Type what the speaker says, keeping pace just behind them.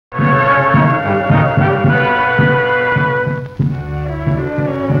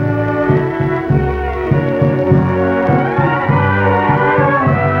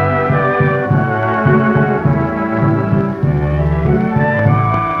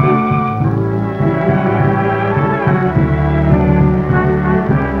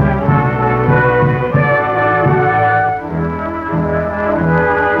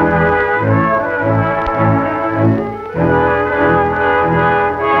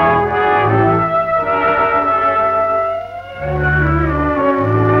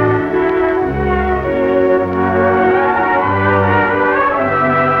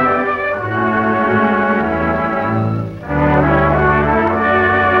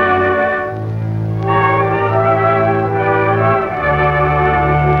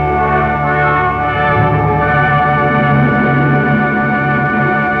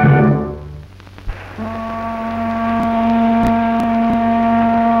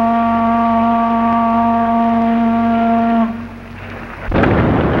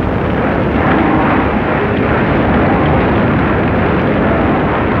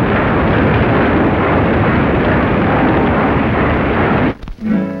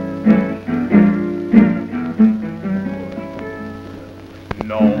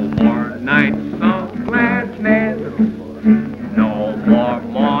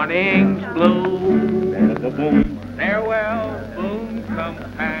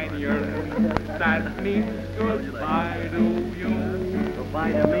companion that means goodbye to you.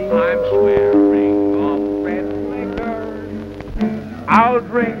 Goodbye to me. I'm swearing off red liquor. I'll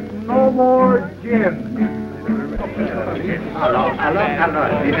drink no more gin.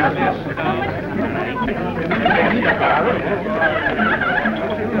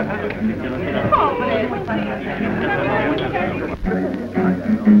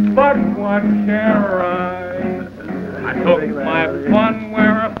 But what care I took my fun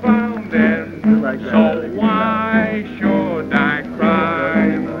where I found it, so why should I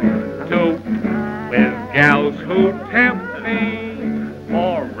cry? With gals who tempt me,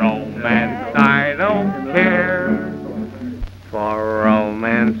 for romance I don't care. For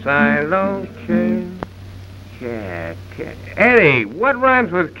romance I don't care. Care. Eddie, what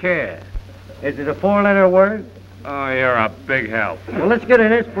rhymes with care? Is it a four-letter word? Oh, you're a big help. Well, let's get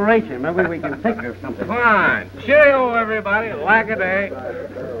an inspiration. Maybe we can think of something. Come on. Cheerio, everybody. Like a day.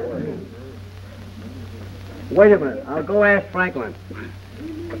 Wait a minute. I'll go ask Franklin.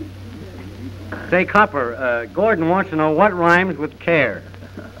 Say, Copper, Gordon wants to know what rhymes with care.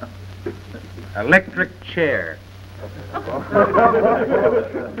 Electric chair.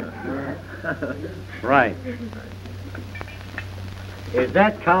 Right. Is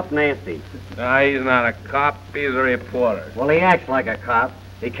that cop nasty? No, he's not a cop. He's a reporter. Well, he acts like a cop.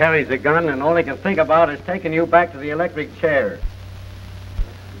 He carries a gun, and all he can think about is taking you back to the electric chair.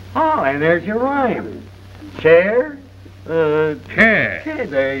 Oh, and there's your rhyme. Chair? Chair. Okay,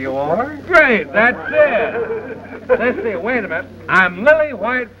 there you are. Great, that's it. Let's see, wait a minute. I'm Lily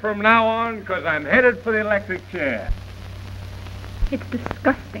White from now on because I'm headed for the electric chair. It's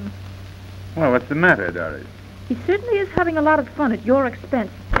disgusting. Well, what's the matter, Doris? He certainly is having a lot of fun at your expense.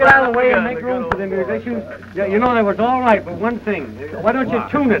 Get out of the way and make room for the musicians. Yeah, you know, that was all right, but one thing. Why don't you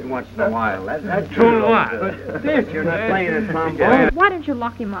tune it once in a while? That's Tune what? But this, you're not playing a trombone. Why don't you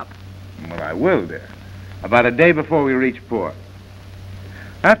lock him up? Well, I will, dear. About a day before we reach port.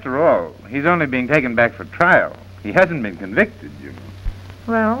 After all, he's only being taken back for trial. He hasn't been convicted, you know.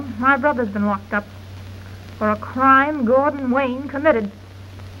 Well, my brother's been locked up for a crime Gordon Wayne committed.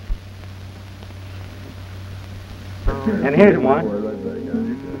 And here's one.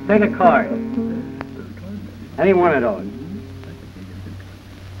 Take a card. Any one of those.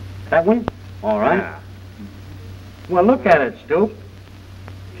 That one? All right. Yeah. Well, look at it, Stoop.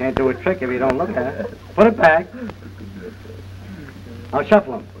 Can't do a trick if you don't look at it. Put it back. I'll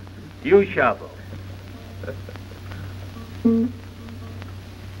shuffle them. You shuffle.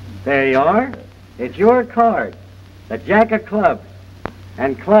 There you are. It's your card. The Jack of Clubs.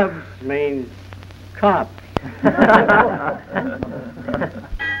 And clubs means cop.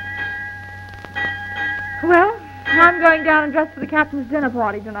 Well, I'm going down and dress for the captain's dinner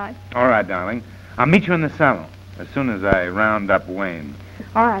party tonight. All right, darling. I'll meet you in the salon as soon as I round up Wayne.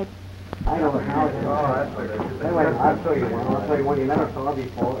 All right. I know how it's I'll show you one. I'll show you one you never saw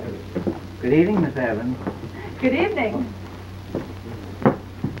before. Good evening, Miss Evans. Good evening.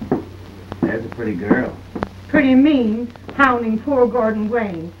 There's a pretty girl. Pretty mean, hounding poor Gordon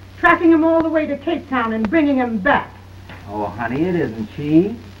Wayne, tracking him all the way to Cape Town and bringing him back. Oh, honey, it isn't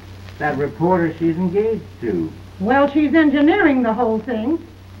she. That reporter she's engaged to. Well, she's engineering the whole thing.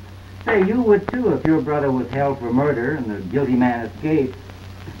 Say, you would too if your brother was held for murder and the guilty man escaped.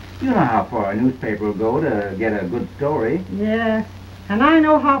 You know how far a newspaper will go to get a good story. Yes, and I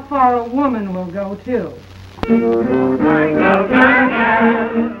know how far a woman will go, too.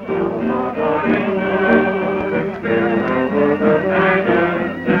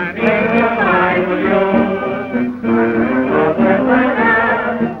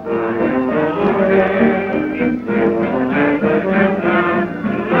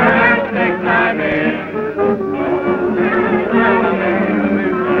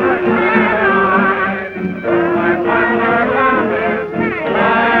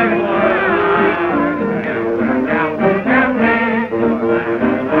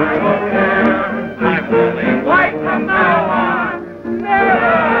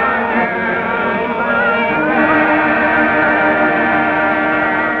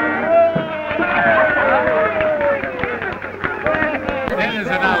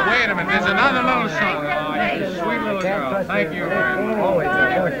 Thank you. All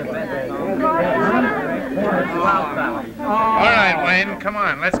right, Wayne, come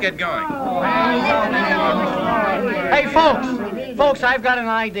on, let's get going. Hey, folks, I've got an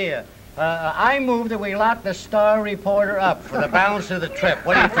idea. I move that we lock the Star reporter up for the balance of the trip.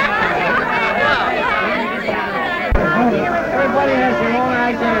 What do you think? Everybody has their own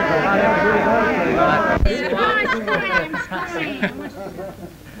ideas about everything.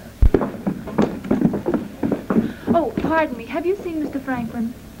 pardon me. Have you seen Mr.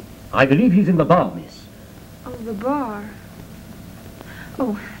 Franklin? I believe he's in the bar, miss. Oh, the bar.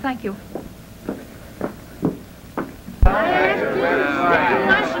 Oh, thank you. Come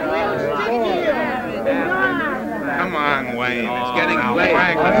on, Wayne. It's getting late.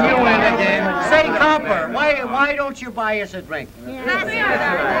 You win again. Say, Copper, why don't you buy us a drink? All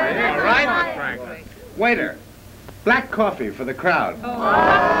right? Waiter, black coffee for the crowd.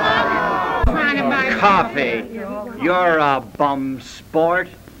 Coffee? You're a bum sport.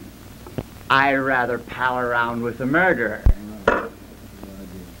 I'd rather pal around with a murderer.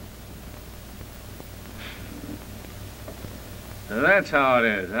 So that's how it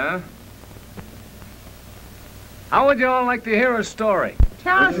is, huh? How would you all like to hear a story?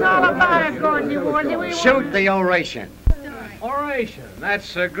 Tell us all about it, Gordon. Shoot the oration. Oration,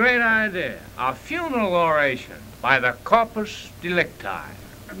 that's a great idea. A funeral oration by the corpus delicti.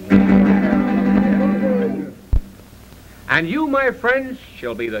 And you, my friends,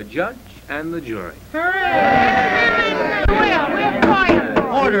 shall be the judge and the jury.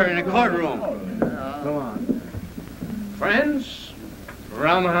 Order in the courtroom. Come on. Friends,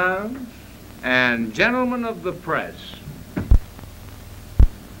 rumhounds, and gentlemen of the press,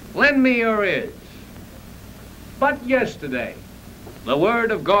 lend me your ears. But yesterday, the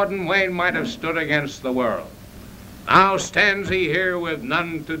word of Gordon Wayne might have stood against the world. Now stands he here with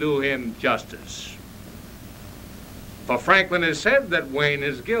none to do him justice. For Franklin has said that Wayne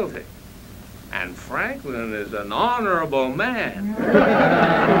is guilty, and Franklin is an honorable man.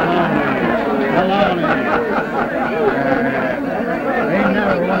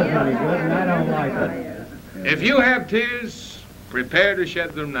 If you have tears, prepare to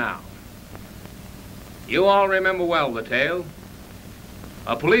shed them now. You all remember well the tale.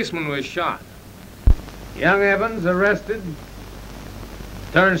 A policeman was shot. Young Evans, arrested,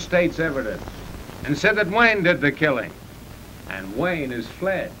 turned state's evidence and said that Wayne did the killing. And Wayne has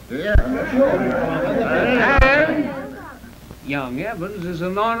fled. And young Evans is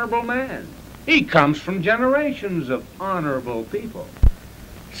an honorable man. He comes from generations of honorable people.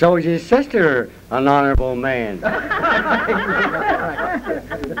 So is his sister an honorable man?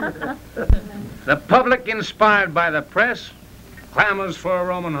 The public, inspired by the press, clamors for a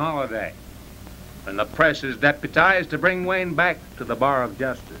Roman holiday. And the press is deputized to bring Wayne back to the bar of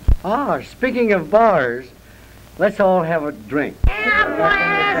justice. Ah, speaking of bars, let's all have a drink.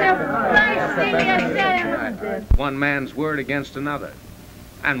 One man's word against another.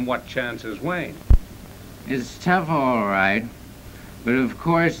 And what chance is Wayne? It's tough, all right. But of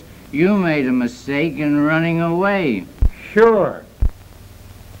course, you made a mistake in running away. Sure.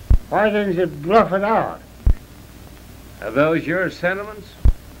 Why didn't you bluff it out? Are those your sentiments?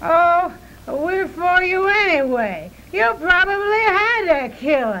 Oh, we're for you anyway. You probably had to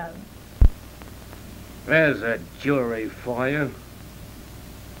kill him. There's a jury for you.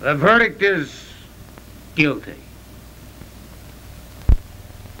 The verdict is guilty.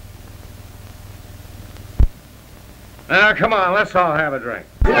 Now, come on, let's all have a drink.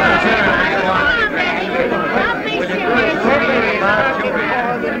 You'll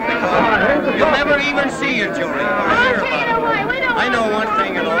never even see your jury. I know one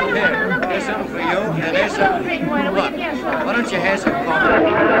thing at all. Here, there's something for you, and there's something. Look, why don't you have some coffee?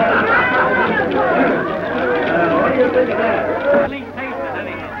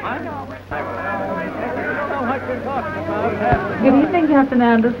 Good evening, Captain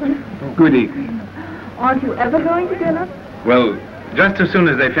Anderson. Good evening. Aren't you ever going to dinner? Well, just as soon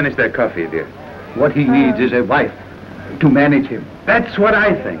as they finish their coffee, dear. What he needs is a wife to manage him. That's what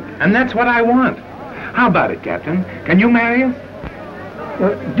I think, and that's what I want. How about it, Captain? Can you marry us?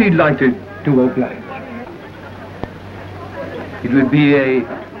 Delighted to oblige. It will be a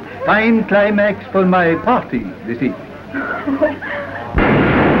fine climax for my party this evening.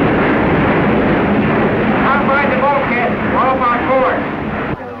 I'll find the bulkhead. All on board.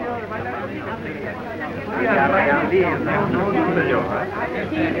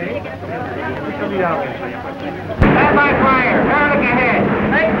 Stand by fire. Turning ahead.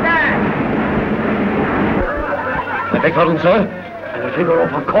 Take that. I beg pardon, sir. I will take her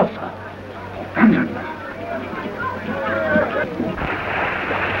off her course.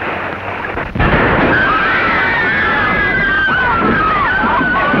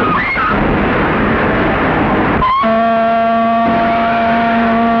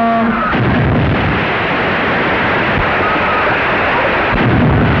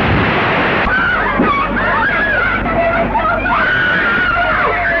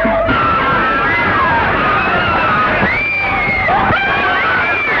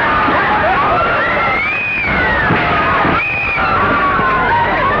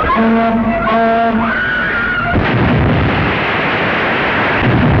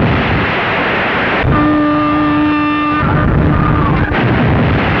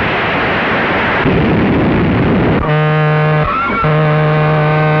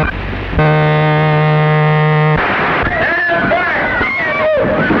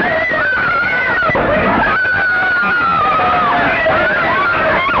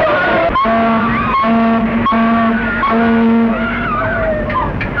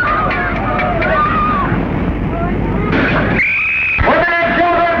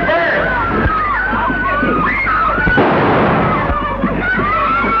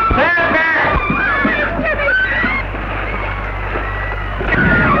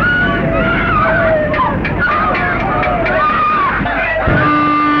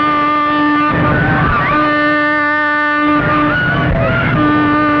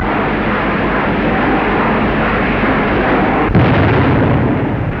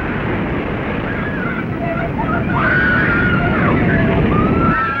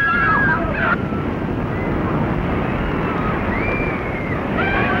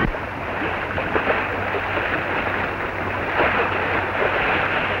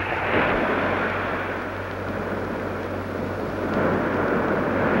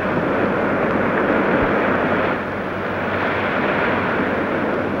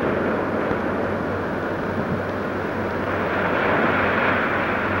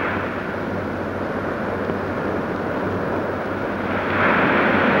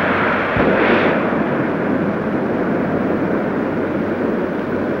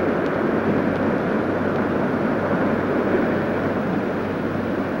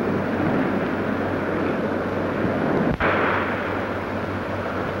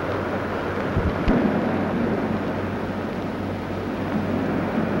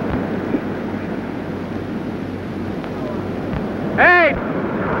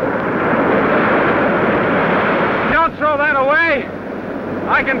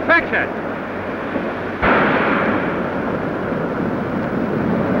 I can fix it.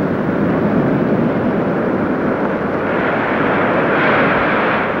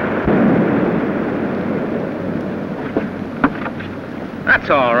 That's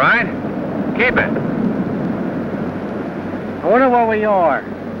all right. Keep it. I wonder where we are.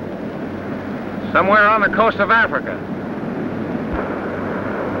 Somewhere on the coast of Africa.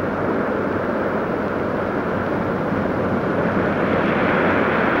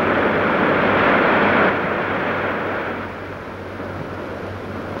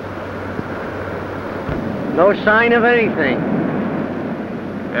 No sign of anything.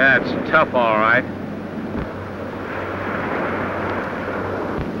 Yeah, it's tough, all right.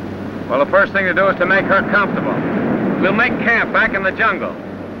 Well, the first thing to do is to make her comfortable. We'll make camp back in the jungle.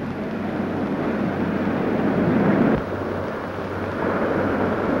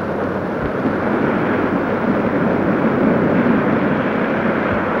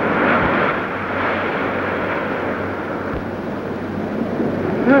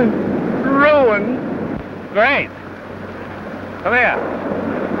 Ruined. Great. Come here.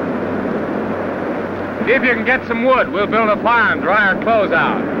 See if you can get some wood. We'll build a fire and dry our clothes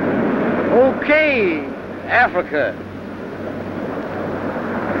out. Okay, Africa.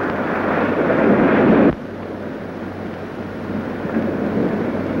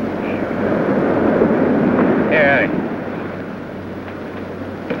 Here, Eddie.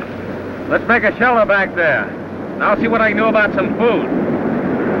 Let's make a shelter back there. And I'll see what I can do about some food.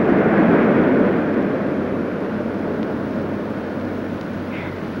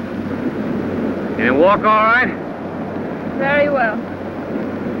 Can you walk all right? Very well.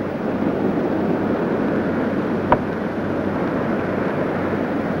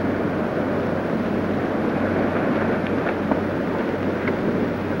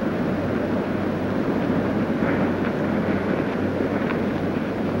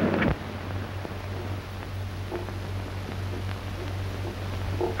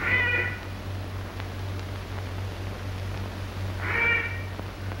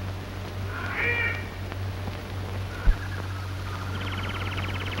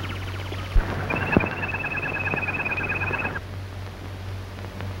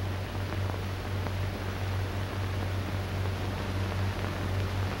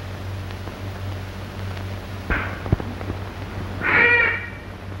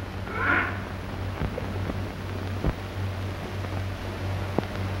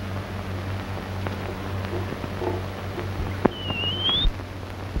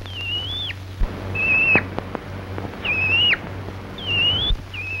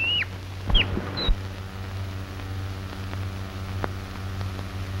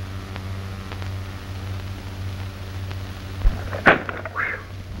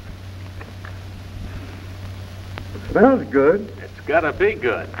 Smells good. It's gotta be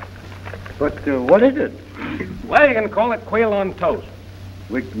good. But what is it? Well, you can call it quail on toast.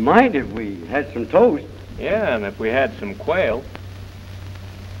 We'd mind if we had some toast. Yeah, and if we had some quail.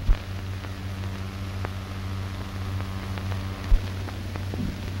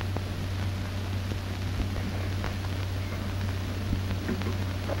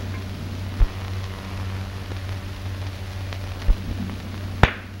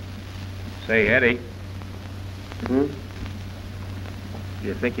 Say, Eddie. Hmm? Do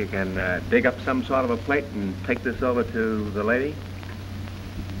you think you can dig up some sort of a plate and take this over to the lady?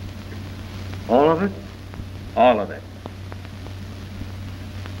 All of it? All of it.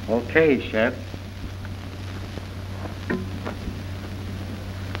 Okay, Chef.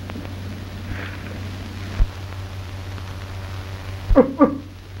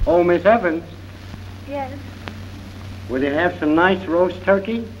 Oh, Miss Evans, Yes. will you have some nice roast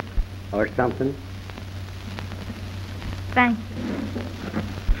turkey? Or something? Thank you.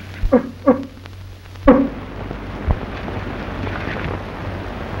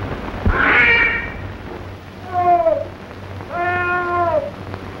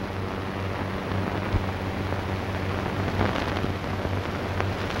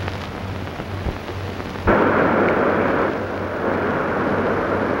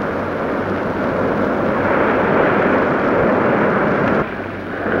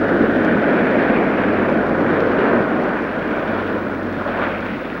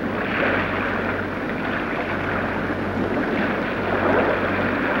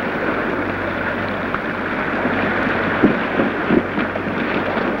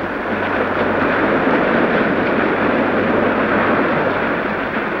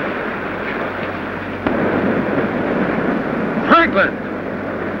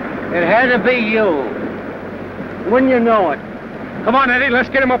 It had to be you. Wouldn't you know it? Come on, Eddie, let's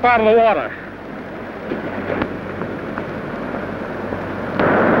get him up out of the water.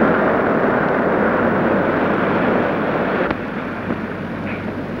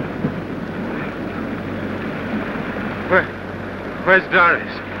 Where's Doris?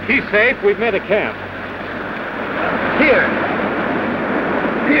 She's safe. We've made a camp. Here.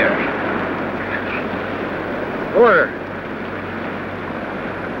 Here. Order.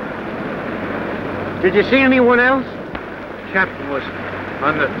 Did you see anyone else? Captain was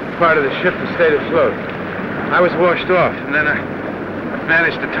on the part of the ship that stayed afloat. I was washed off, and then I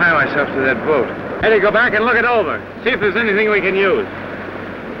managed to tie myself to that boat. Eddie, go back and look it over. See if there's anything we can use.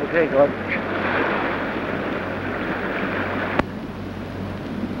 Okay, Gordon.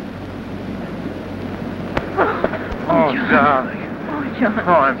 Oh, darling. Oh, John.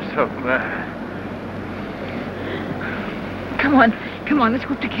 Oh, I'm so glad. Come on. Come on, let's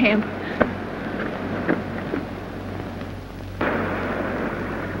go up to camp.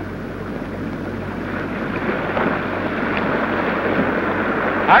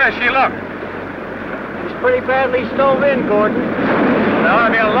 How does she look? He's pretty badly stove in, Gordon. There ought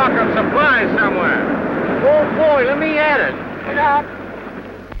to be a lock of supplies somewhere. Oh, boy, let me at it. Get out.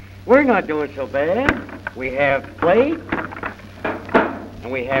 We're not doing so bad. We have plate,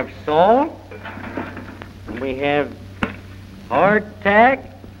 and we have salt, and we have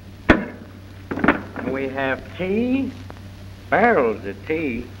hardtack, and we have tea, barrels of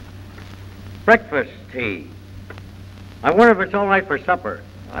tea, breakfast tea. I wonder if it's all right for supper.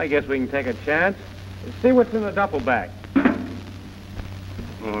 I guess we can take a chance and see what's in the duffel bag.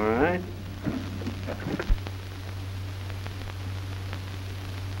 All right.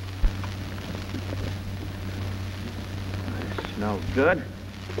 Smells good.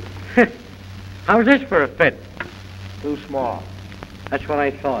 How's this for a fit? Too small. That's what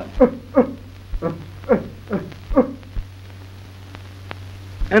I thought.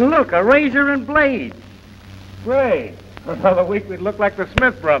 And look, a razor and blade. Great. Another week we'd look like the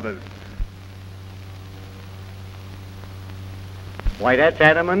Smith brothers. Why, that's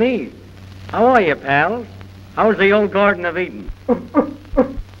Adam and Eve. How are you, pals? How's the old Garden of Eden?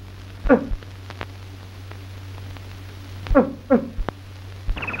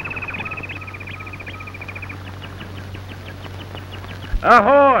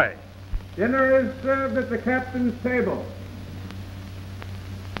 Ahoy! Dinner is served at the captain's table.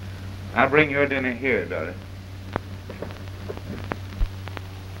 I'll bring your dinner here, Doris.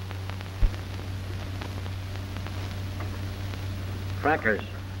 Crackers.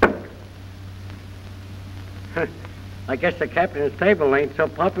 I guess the captain's table ain't so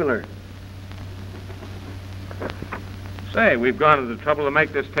popular. Say, we've gone to the trouble to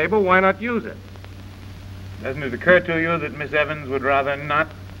make this table. Why not use it? Doesn't it occur to you that Miss Evans would rather not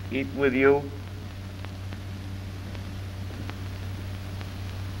eat with you?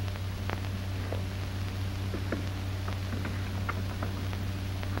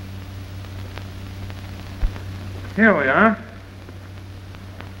 Here we are.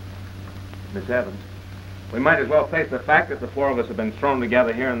 Miss Evans, we might as well face the fact that the four of us have been thrown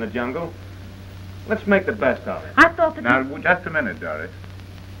together here in the jungle. Let's make the best of it. I thought that... Now, just a minute, Doris.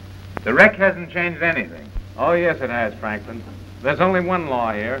 The wreck hasn't changed anything. Oh, yes, it has, Franklin. There's only one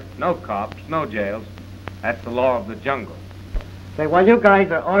law here. No cops, no jails. That's the law of the jungle. Say, while you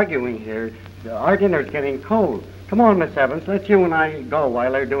guys are arguing here, our dinner's getting cold. Come on, Miss Evans, let you and I go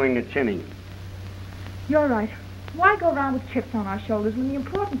while they're doing the chinning. You're right. Why go around with chips on our shoulders when the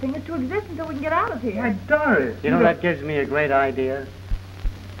important thing is to exist until we can get out of here? Why, Doris. You know, that gives me a great idea.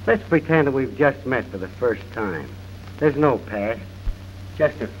 Let's pretend that we've just met for the first time. There's no past,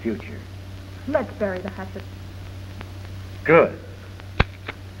 just a future. Let's bury the hatchet. Good.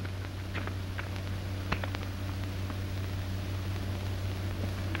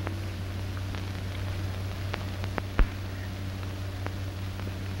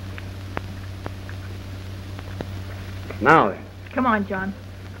 Now then. Come on, John.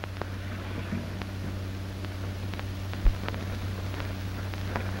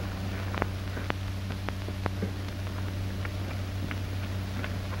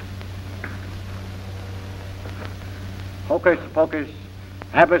 Hocus pocus,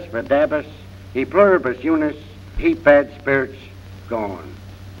 habus verdabus, e pluribus unus, heat bad spirits, gone.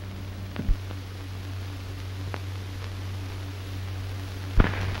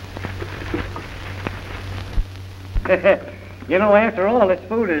 You know, after all, this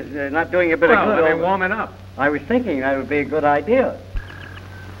food is not doing a bit of good. Well, they're warming up. I was thinking that would be a good idea.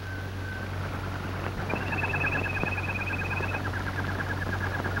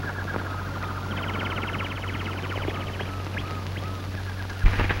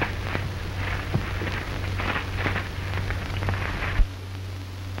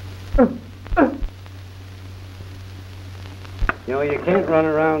 You know, you can't run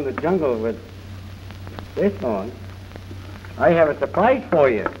around the jungle with this on. I have a surprise for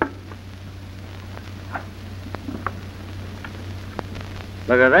you.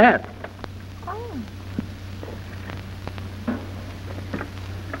 Look at that. Oh.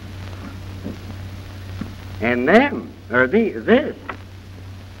 And them, or this.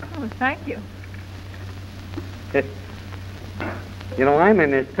 Oh, thank you. You know, I'm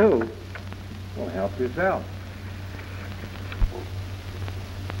in this too. Well, help yourself.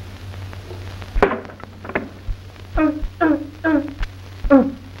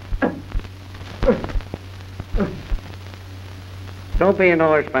 Don't be a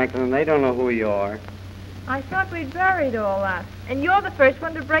noise, Franklin. They don't know who you are. I thought we'd buried all that. And you're the first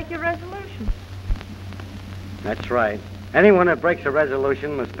one to break your resolution. That's right. Anyone that breaks a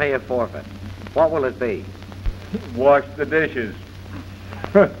resolution must pay a forfeit. What will it be? Wash the dishes.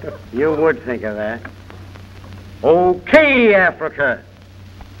 You would think of that. Okay, Africa.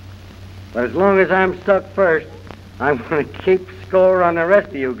 But as long as I'm stuck first, I'm going to keep score on the rest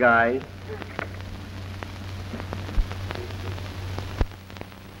of you guys.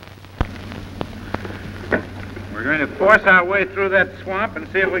 We're going to force our way through that swamp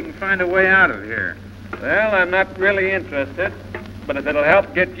and see if we can find a way out of here. Well, I'm not really interested, but if it'll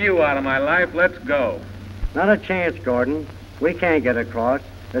help get you out of my life, let's go. Not a chance, Gordon. We can't get across.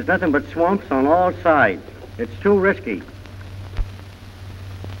 There's nothing but swamps on all sides. It's too risky.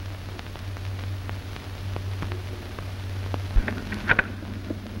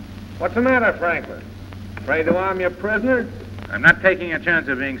 What's the matter, Franklin? Afraid to arm your prisoner? I'm not taking a chance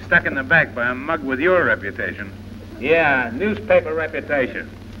of being stuck in the back by a mug with your reputation. Yeah, newspaper reputation.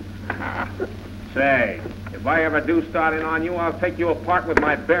 Say, if I ever do start in on you, I'll take you apart with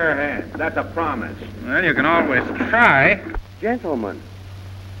my bare hands. That's a promise. Well, you can always try. Gentlemen,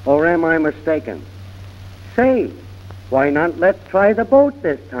 or am I mistaken? Say, why not let's try the boat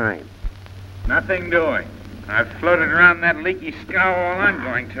this time? Nothing doing. I've floated around that leaky scow all I'm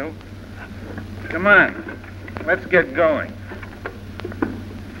going to. Come on, let's get going.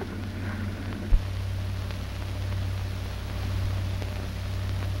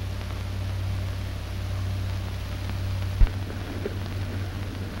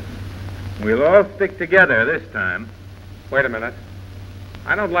 We'll all stick together this time. Wait a minute.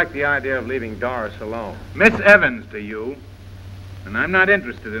 I don't like the idea of leaving Doris alone. Miss Evans to you. And I'm not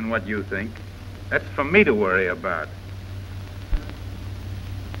interested in what you think. That's for me to worry about.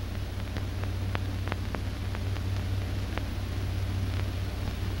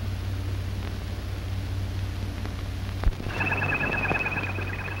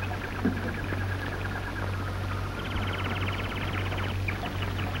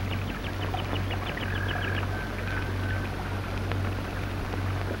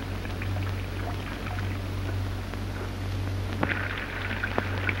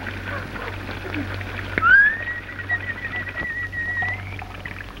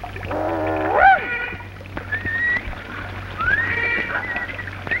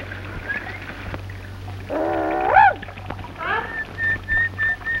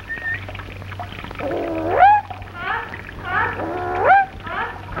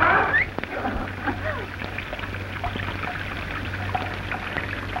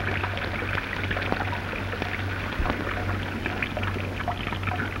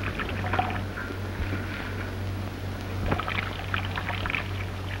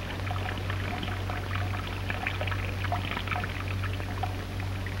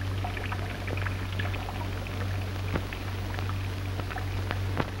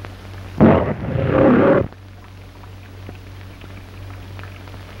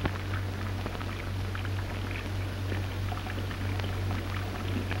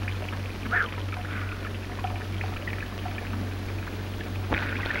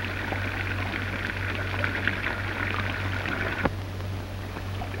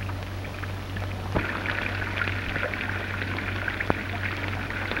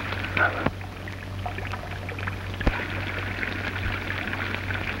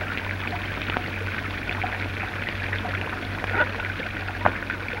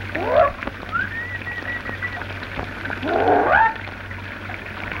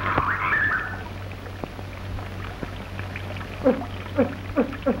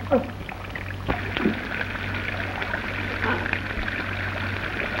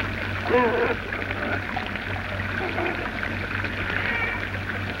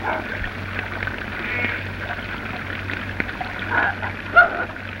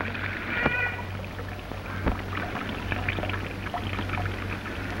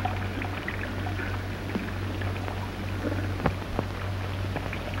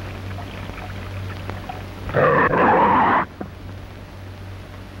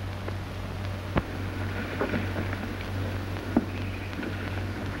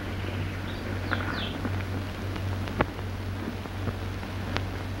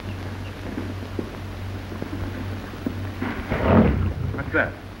 What's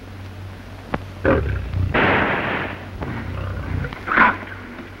that?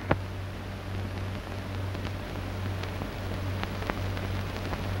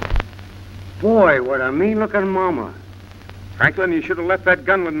 Boy, what a mean-looking mama. Franklin, you should have left that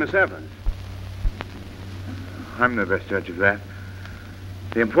gun with Miss Evans. I'm the best judge of that.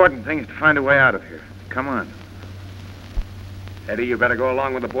 The important thing is to find a way out of here. Come on. Eddie, you better go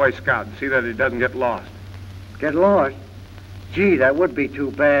along with the Boy Scout and see that he doesn't get lost. Get lost? Gee, that would be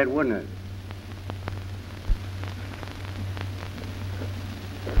too bad, wouldn't it?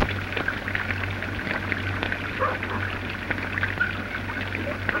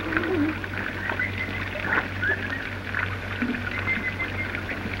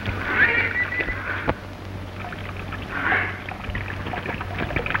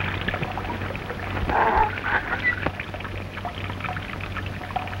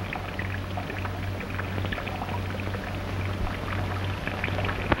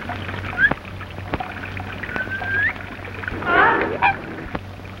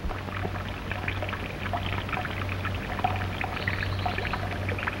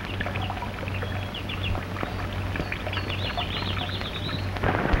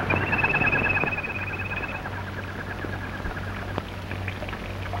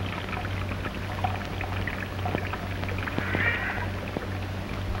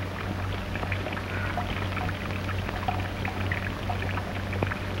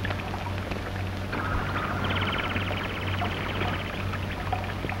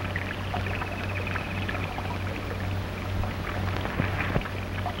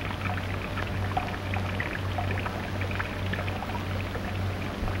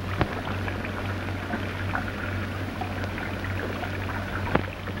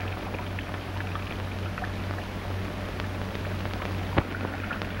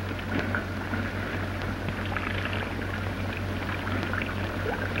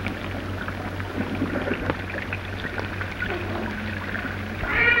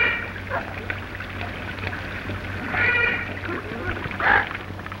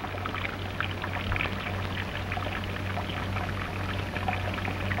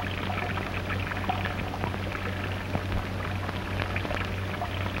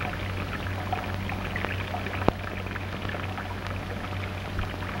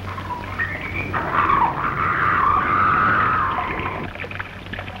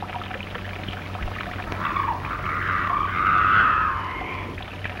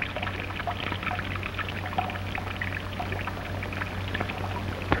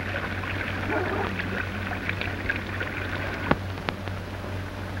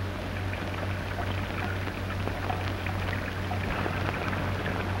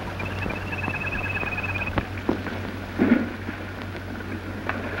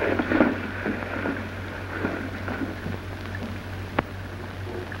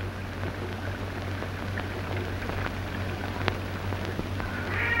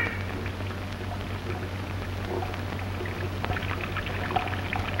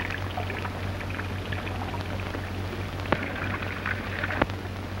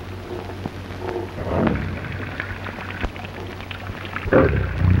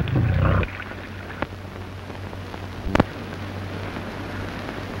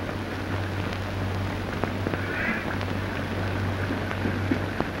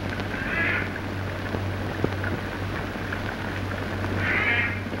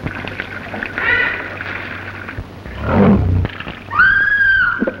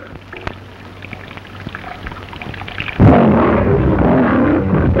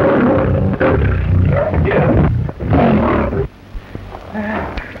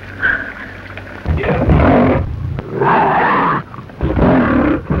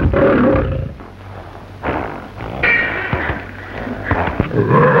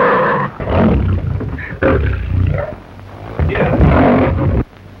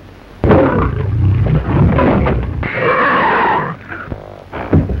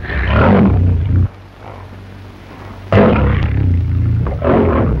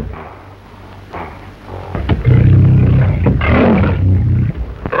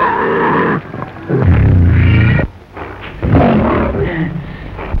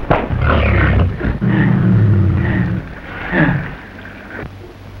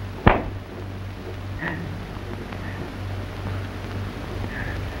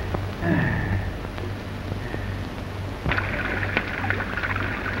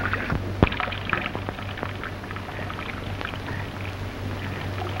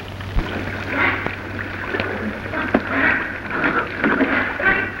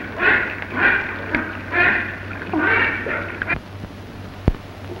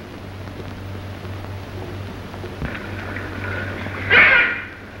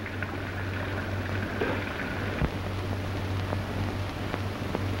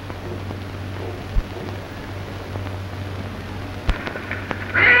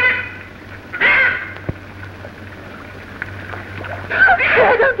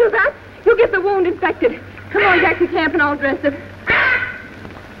 do that. You'll get the wound infected. Come on back to camp and I'll dress it.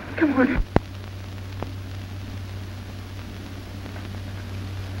 Come on.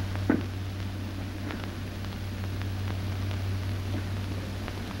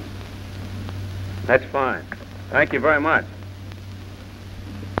 That's fine. Thank you very much.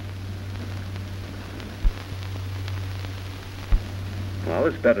 Well,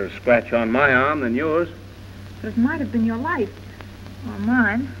 it's better a scratch on my arm than yours. But it might have been your life. Or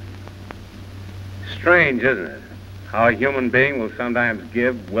mine. Strange, isn't it? How a human being will sometimes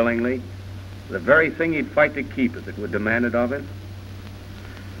give willingly the very thing he'd fight to keep if it were demanded of him.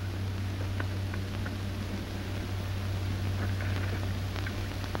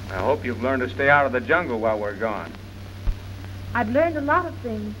 I hope you've learned to stay out of the jungle while we're gone. I've learned a lot of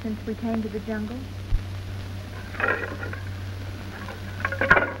things since we came to the jungle.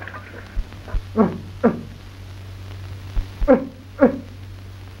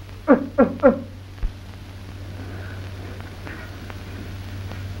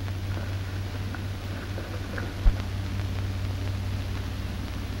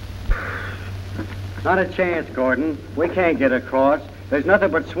 Not a chance, Gordon. We can't get across. There's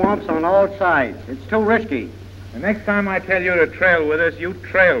nothing but swamps on all sides. It's too risky. The next time I tell you to trail with us, you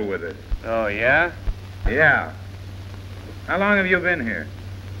trail with us. Oh, yeah? Yeah. How long have you been here?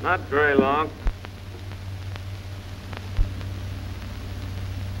 Not very long.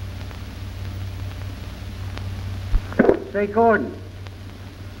 Say, Gordon,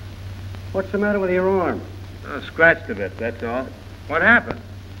 what's the matter with your arm? Oh, scratched a bit, that's all. What happened?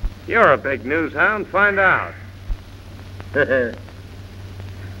 You're a big news hound. Find out.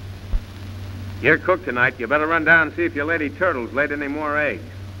 You're cook tonight. You better run down and see if your lady turtles laid any more eggs.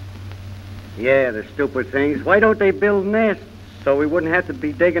 Yeah, the stupid things. Why don't they build nests so we wouldn't have to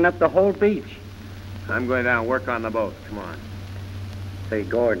be digging up the whole beach? I'm going down and work on the boat. Come on. Say,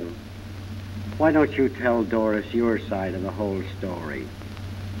 Gordon, why don't you tell Doris your side of the whole story?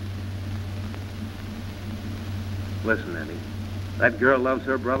 Listen, Eddie. That girl loves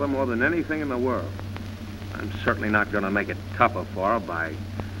her brother more than anything in the world. I'm certainly not going to make it tougher for her by...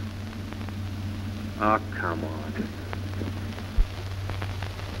 Oh, come on.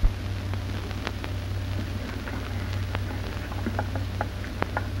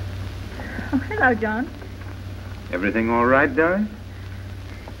 Oh, hello, John. Everything all right, Doris?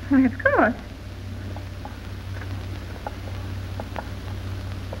 Why, of course.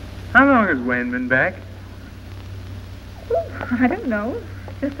 How long has Wayne been back? Ooh, I don't know.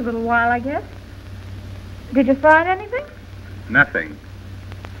 Just a little while, I guess. Did you find anything? Nothing.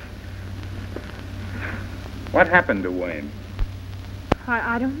 What happened to Wayne?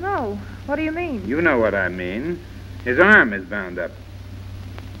 I don't know. What do you mean? You know what I mean. His arm is bound up.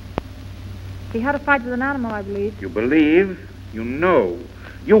 He had a fight with an animal, I believe. You believe? You know.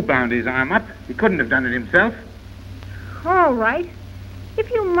 You bound his arm up. He couldn't have done it himself. All right. If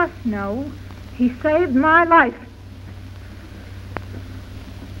you must know, he saved my life.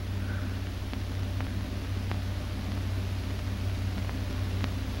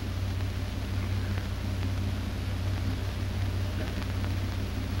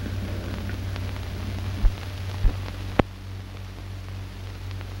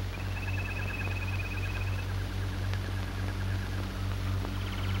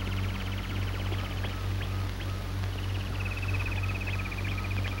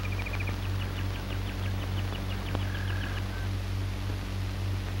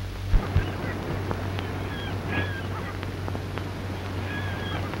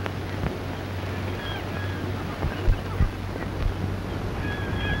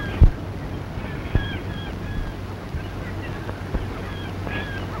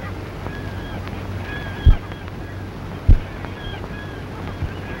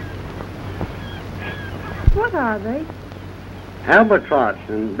 What are they? Albatross,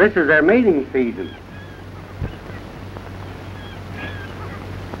 and this is their mating season.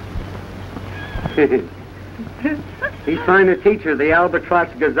 He's trying to teach her the albatross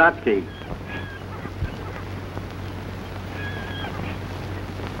gazatsky.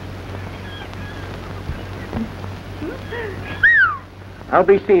 I'll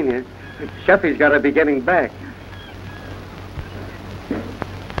be seeing you. Sheffy's got to be getting back.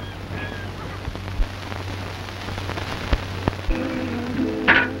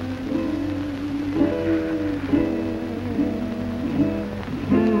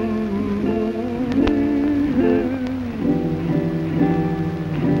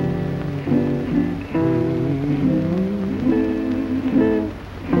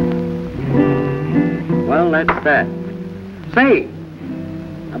 That's that. Say,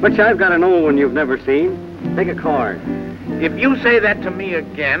 I bet you I've got an old one you've never seen. Take a card. If you say that to me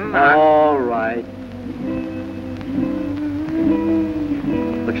again... All right.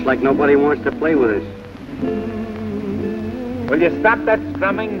 Looks like nobody wants to play with us. Will you stop that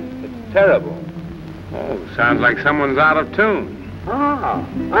strumming? It's terrible. Oh, sounds like someone's out of tune. Ah,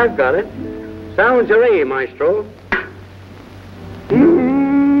 I've got it. Sounds your A, maestro.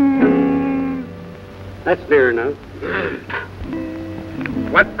 That's near enough.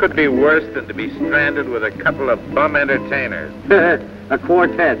 What could be worse than to be stranded with a couple of bum entertainers? A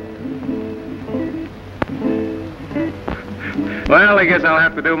quartet. Well, I guess I'll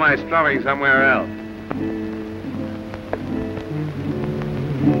have to do my strumming somewhere else.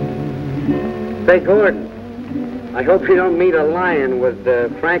 Say, Gordon, I hope you don't meet a lion with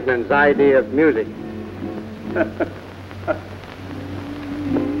Franklin's idea of music.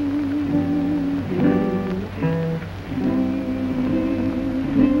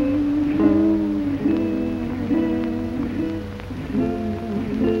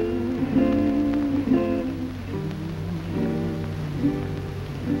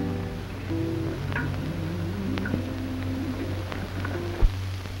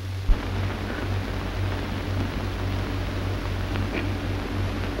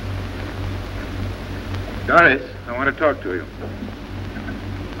 Doris, I want to talk to you.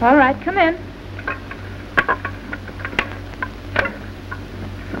 All right, come in.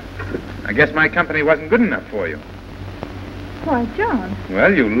 I guess my company wasn't good enough for you. Why, John.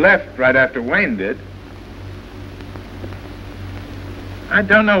 Well, you left right after Wayne did. I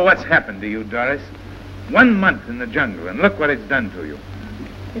don't know what's happened to you, Doris. 1 month in the jungle, and look what it's done to you.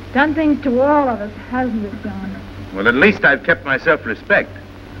 It's done things to all of us, hasn't it, John? Well, at least I've kept my self-respect.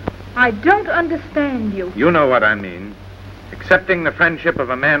 I don't understand you. You know what I mean. Accepting the friendship of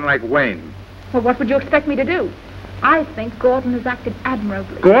a man like Wayne. Well, what would you expect me to do? I think Gordon has acted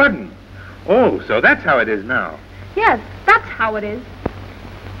admirably. Gordon? Oh, so that's how it is now. Yes, that's how it is.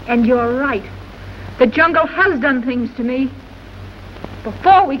 And you're right. The jungle has done things to me.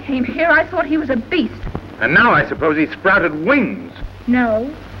 Before we came here, I thought he was a beast. And now I suppose he's sprouted wings.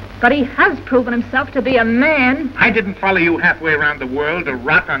 No, but he has proven himself to be a man. I didn't follow you halfway around the world to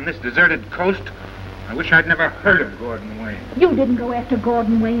rot on this deserted coast. I wish I'd never heard of Gordon Wayne. You didn't go after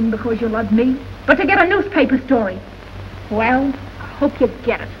Gordon Wayne because you loved me, but to get a newspaper story. Well, I hope you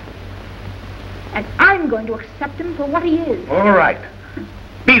get it. And I'm going to accept him for what he is. All right.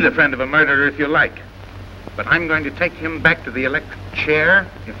 Be the friend of a murderer if you like. But I'm going to take him back to the electric chair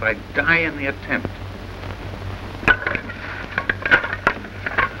if I die in the attempt.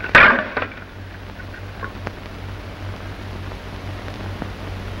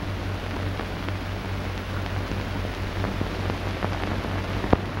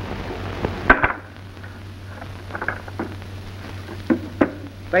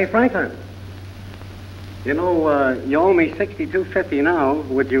 Say, Franklin, you know, you owe me $62.50 now.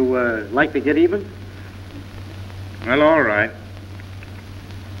 Would you like to get even? Well, all right.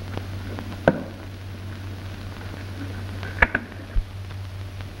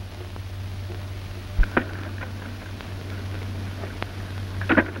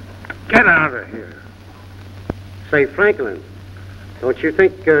 Get out of here. Say, Franklin, don't you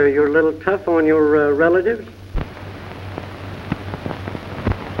think you're a little tough on your relatives?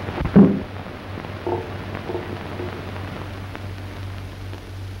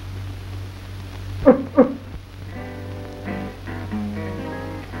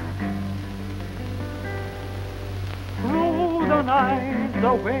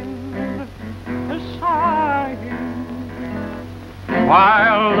 The wind is sighing,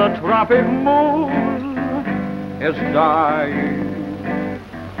 while the tropic moon is dying.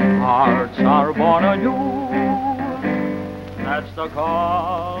 Hearts are born anew, that's the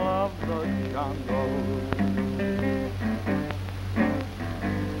call of the jungle.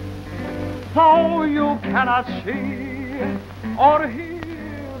 Though you cannot see or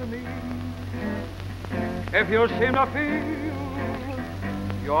hear me, if you seem to feel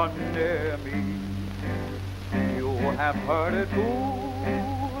you're near me, you have heard it too,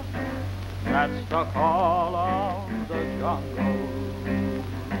 that's the call of the jungle.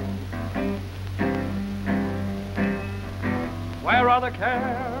 Where are the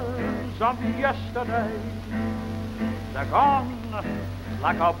cares of yesterday? They're gone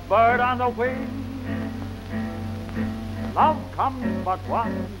like a bird on the wing. Love comes but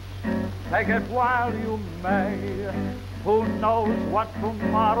once, take it while you may. Who knows what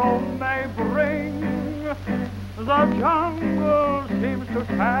tomorrow may bring? The jungle seems to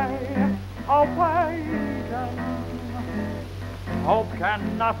say, awaken. Hope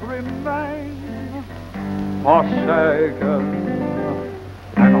cannot remain forsaken,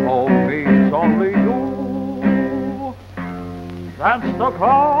 and hope means only you That's the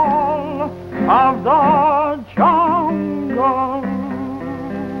call of the jungle.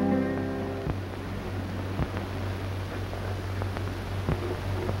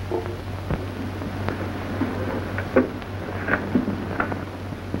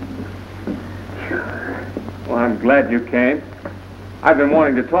 Well, I'm glad you came. I've been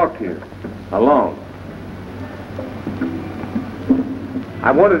wanting to talk to you. Alone. I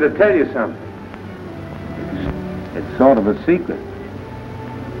wanted to tell you something. It's sort of a secret.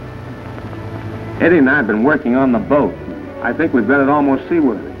 Eddie and I have been working on the boat. I think we've got it almost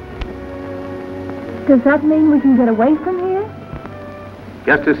seaworthy. Does that mean we can get away from here?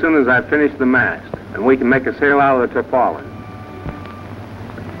 Just as soon as I finish the mast, and we can make a sail out of the tarpaulin.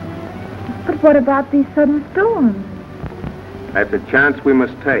 But what about these sudden storms? That's a chance we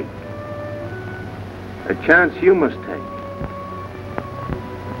must take. A chance you must take.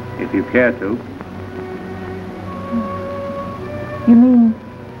 If you care to. You mean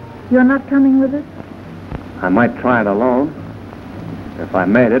you're not coming with us? I might try it alone. If I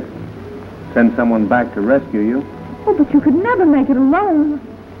made it, send someone back to rescue you. Oh, but you could never make it alone.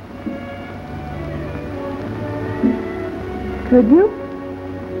 Could you?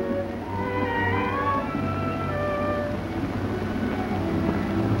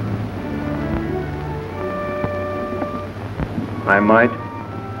 I might.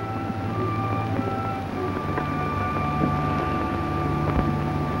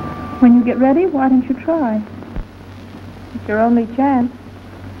 When you get ready, why don't you try? It's your only chance.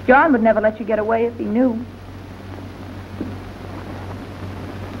 John would never let you get away if he knew.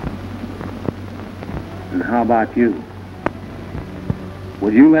 And how about you?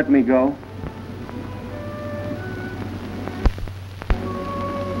 Would you let me go?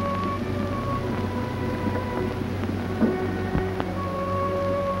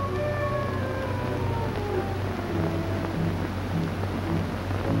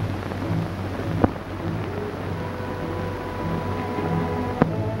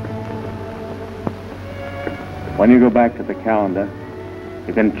 When you go back to the calendar,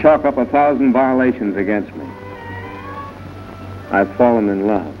 you can chalk up 1,000 violations against me. I've fallen in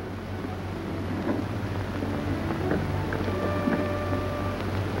love.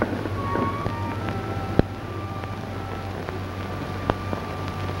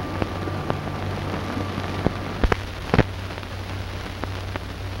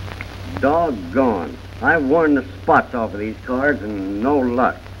 Doggone. I've worn the spots off of these cards and no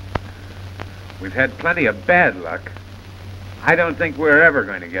luck. We've had plenty of bad luck. I don't think we're ever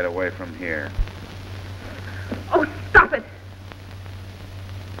going to get away from here. Oh, stop it!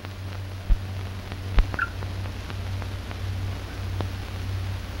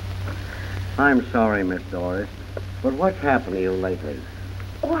 I'm sorry, Miss Doris, but what's happened to you lately?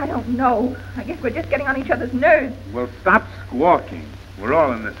 Oh, I don't know. I guess we're just getting on each other's nerves. Well, stop squawking. We're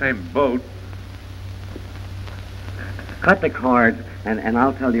all in the same boat. Cut the cards, and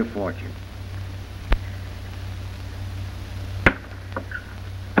I'll tell your fortune.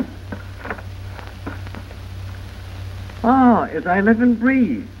 Oh, as I live and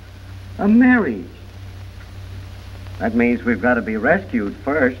breathe. A marriage. That means we've got to be rescued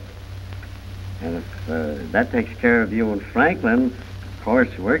first. And if that takes care of you and Franklin, of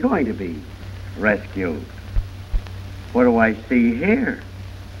course we're going to be rescued. What do I see here?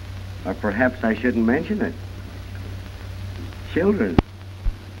 Or perhaps I shouldn't mention it. Children.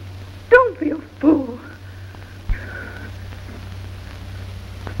 Don't be a fool.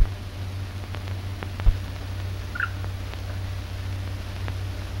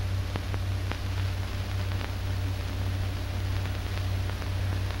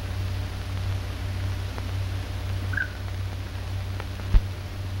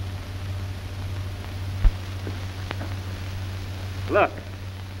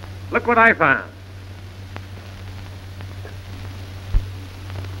 Look what I found.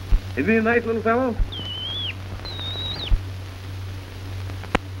 Isn't he a nice little fellow?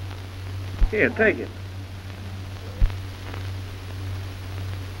 Here, take it.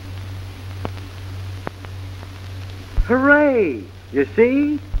 Hooray! You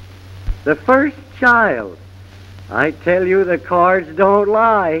see? The first child. I tell you, the cards don't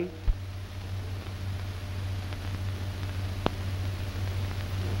lie.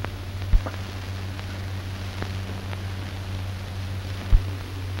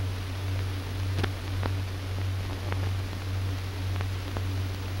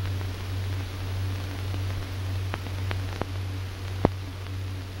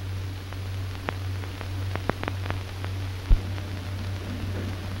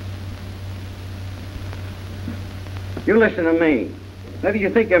 You listen to me. Maybe you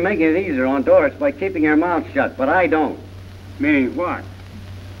think you're making it easier on Doris by keeping your mouth shut, but I don't. Meaning what?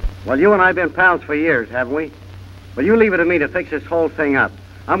 Well, you and I have been pals for years, haven't we? Well, you leave it to me to fix this whole thing up.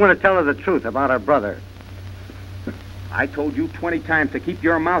 I'm going to tell her the truth about her brother. I told you 20 times to keep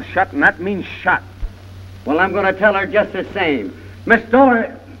your mouth shut, and that means shut. Well, I'm going to tell her just the same. Miss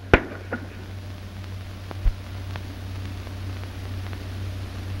Doris...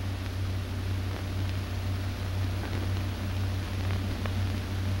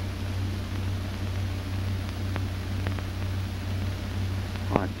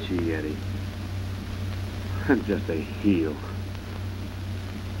 Oh, gee, Eddie. I'm just a heel.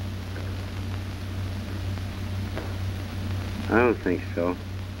 I don't think so.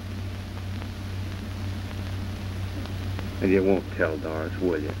 And you won't tell Doris,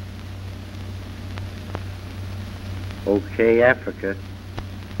 will you? Okay, Africa.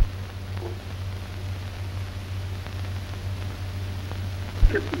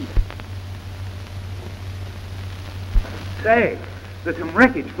 Say, there's some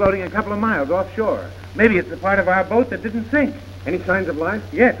wreckage floating a couple of miles offshore. Maybe it's the part of our boat that didn't sink. Any signs of life?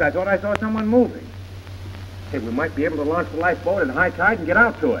 Yes, I thought I saw someone moving. Hey, we might be able to launch the lifeboat at high tide and get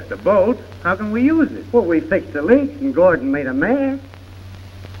out to it. The boat? How can we use it? Well, we fixed the leak, and Gordon made a mess.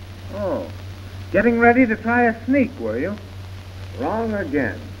 Oh, getting ready to try a sneak, were you? Wrong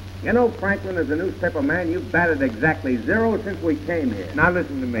again. You know, Franklin, as a newspaper man, you've batted exactly 0 since we came here. Now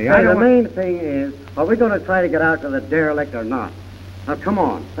listen to me. Hey, the main thing is, are we going to try to get out to the derelict or not? Now, come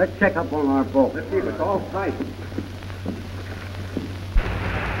on. Let's check up on our boat. Let's see if it's all tight.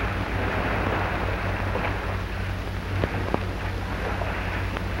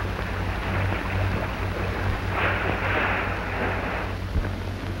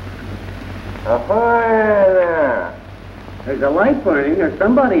 Ahoy there! There's a light burning. There's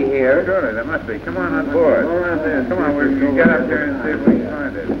somebody here. Surely, there must be. Come on board. Go around there. Come on, we'll get up there and see if we can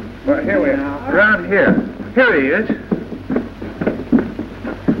find it. Well, here we are. Around here. Here he is.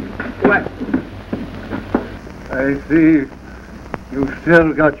 What? I see you've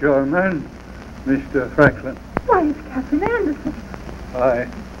still got your man, Mr. Franklin. Why, it's Captain Anderson. Aye.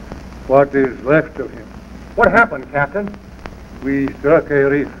 What is left of him. What happened, Captain? We struck a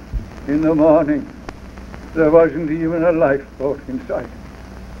reef in the morning. There wasn't even a lifeboat in sight.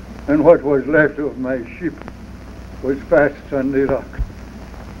 And what was left of my ship was fast on the rock.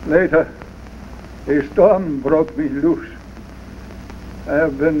 Later, a storm broke me loose. I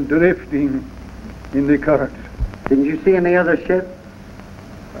have been drifting in the currents. Didn't you see any other ship?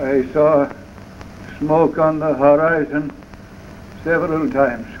 I saw smoke on the horizon several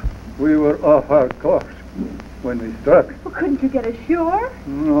times. We were off our course when we struck. Well, couldn't you get ashore?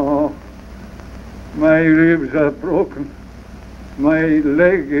 No. My ribs are broken. My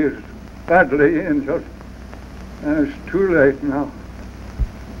leg is badly injured. And it's too late now.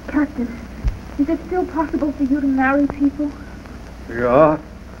 Captain, is it still possible for you to marry people? Yeah.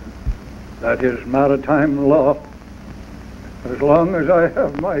 That is maritime law. As long as I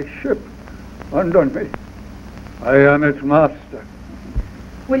have my ship under me, I am its master.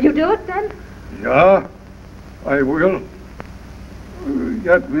 Will you do it then? Yeah, I will.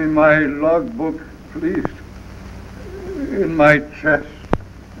 Get me my logbook, please. In my chest.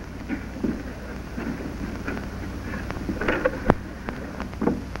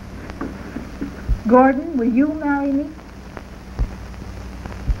 Gordon, will you marry me?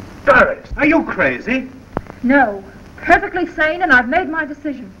 Doris, are you crazy? No. Perfectly sane, and I've made my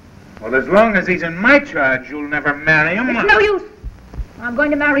decision. Well, as long as he's in my charge, you'll never marry him. It's no use. I'm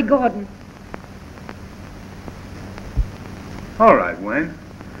going to marry Gordon. All right, Wayne.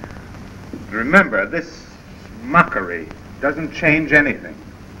 Remember, this mockery doesn't change anything.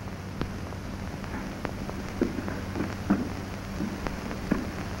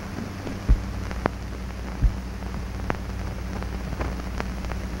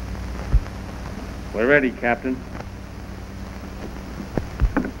 We're ready, Captain.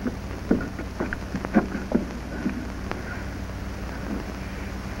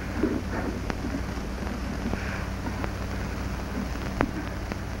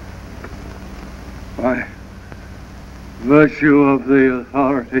 By virtue of the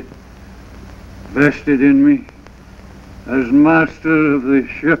authority vested in me as master of the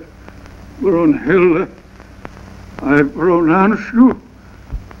ship Brunhilde, I pronounce you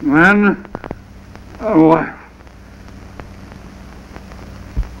man and wife.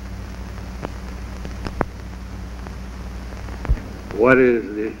 What is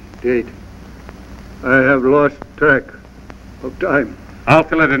the date? I have lost track of time. I'll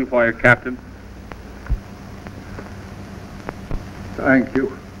fill it in for you, Captain. Thank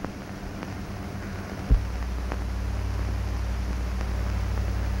you.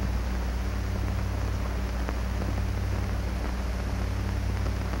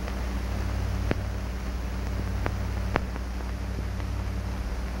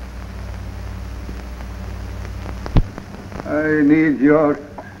 I need your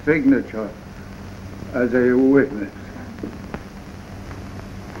signature as a witness.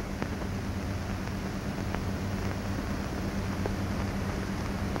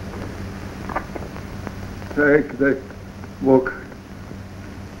 Take the book.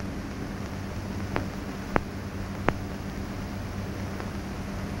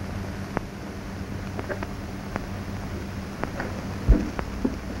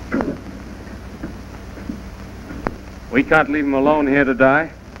 We can't leave him alone here to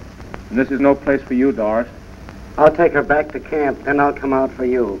die. And this is no place for you, Doris. I'll take her back to camp, then I'll come out for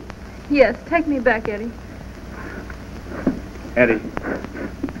you. Yes, take me back, Eddie. Eddie,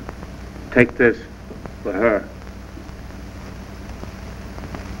 take this for her.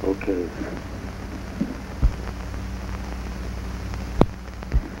 Okay.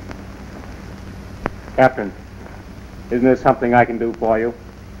 Captain, isn't there something I can do for you?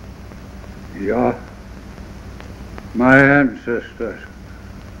 Yeah. My ancestors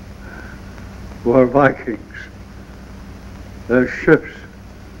were Vikings. Their ships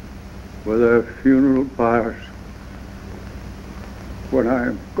were their funeral pyres. When I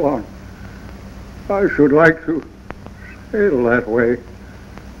am gone, I should like to sail that way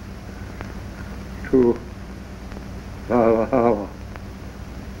to Valhalla.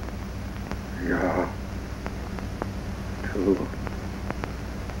 Yeah. To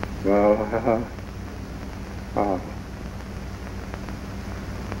Valhalla.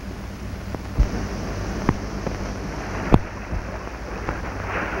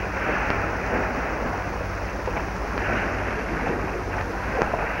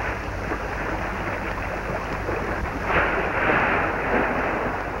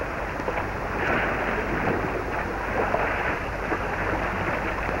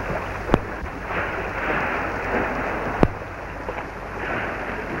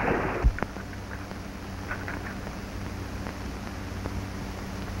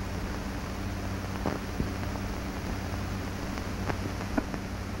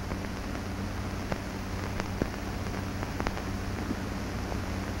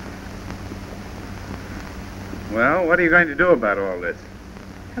 Well, what are you going to do about all this?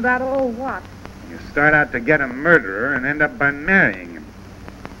 About all what? You start out to get a murderer and end up by marrying him.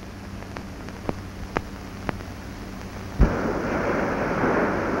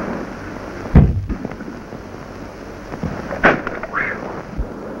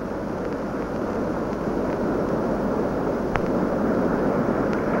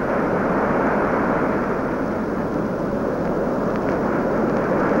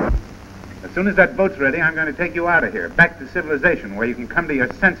 As soon as that boat's ready, I'm going to take you out of here, back to civilization, where you can come to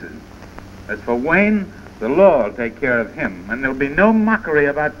your senses. As for Wayne, the law will take care of him, and there'll be no mockery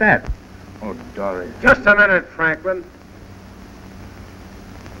about that. Oh, Doris. Just a minute, Franklin.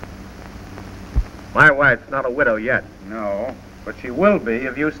 My wife's not a widow yet. No, but she will be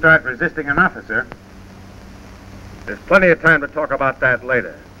if you start resisting an officer. There's plenty of time to talk about that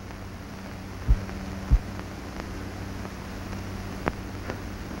later.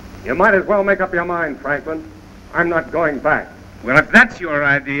 You might as well make up your mind, Franklin. I'm not going back. Well, if that's your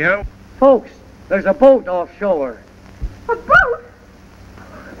idea... Folks, there's a boat offshore. A boat?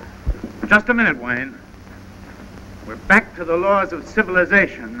 Just a minute, Wayne. We're back to the laws of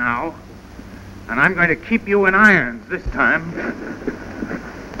civilization now, and I'm going to keep you in irons this time.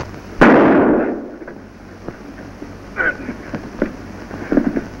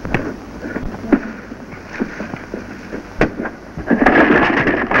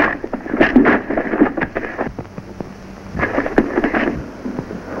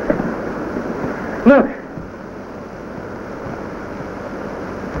 Look!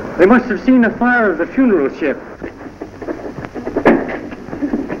 They must have seen the fire of the funeral ship.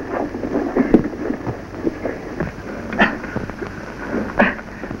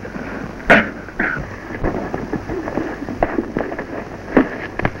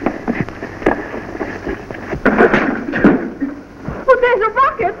 Oh, there's a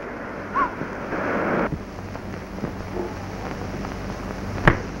rocket!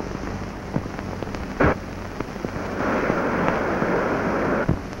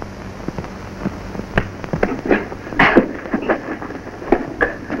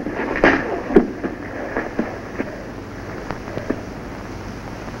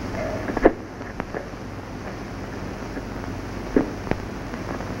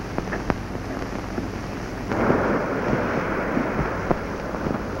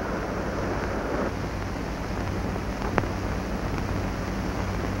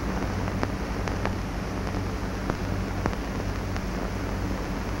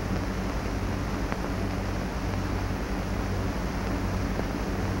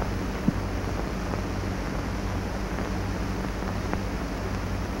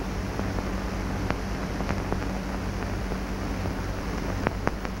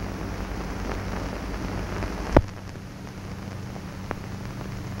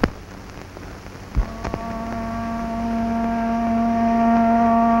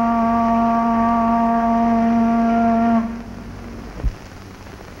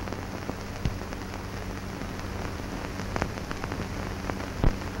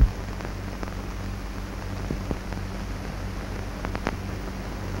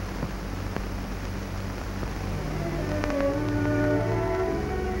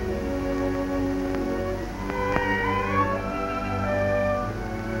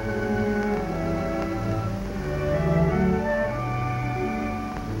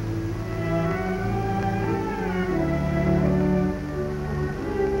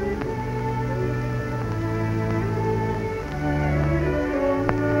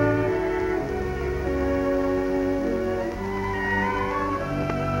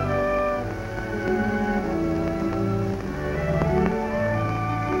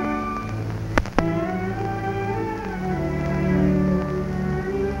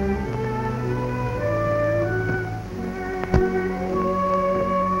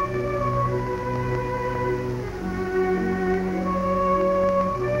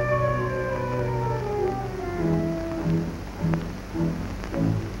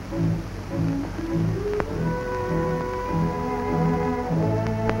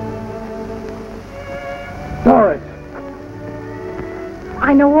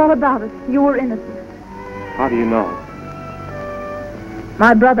 know all about it. You were innocent. How do you know?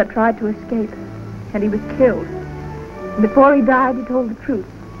 My brother tried to escape, and he was killed. Before he died, he told the truth.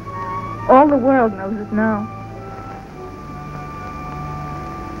 All the world knows it now.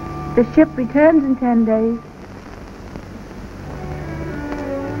 The ship returns in 10 days.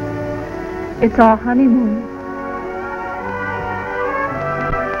 It's our honeymoon.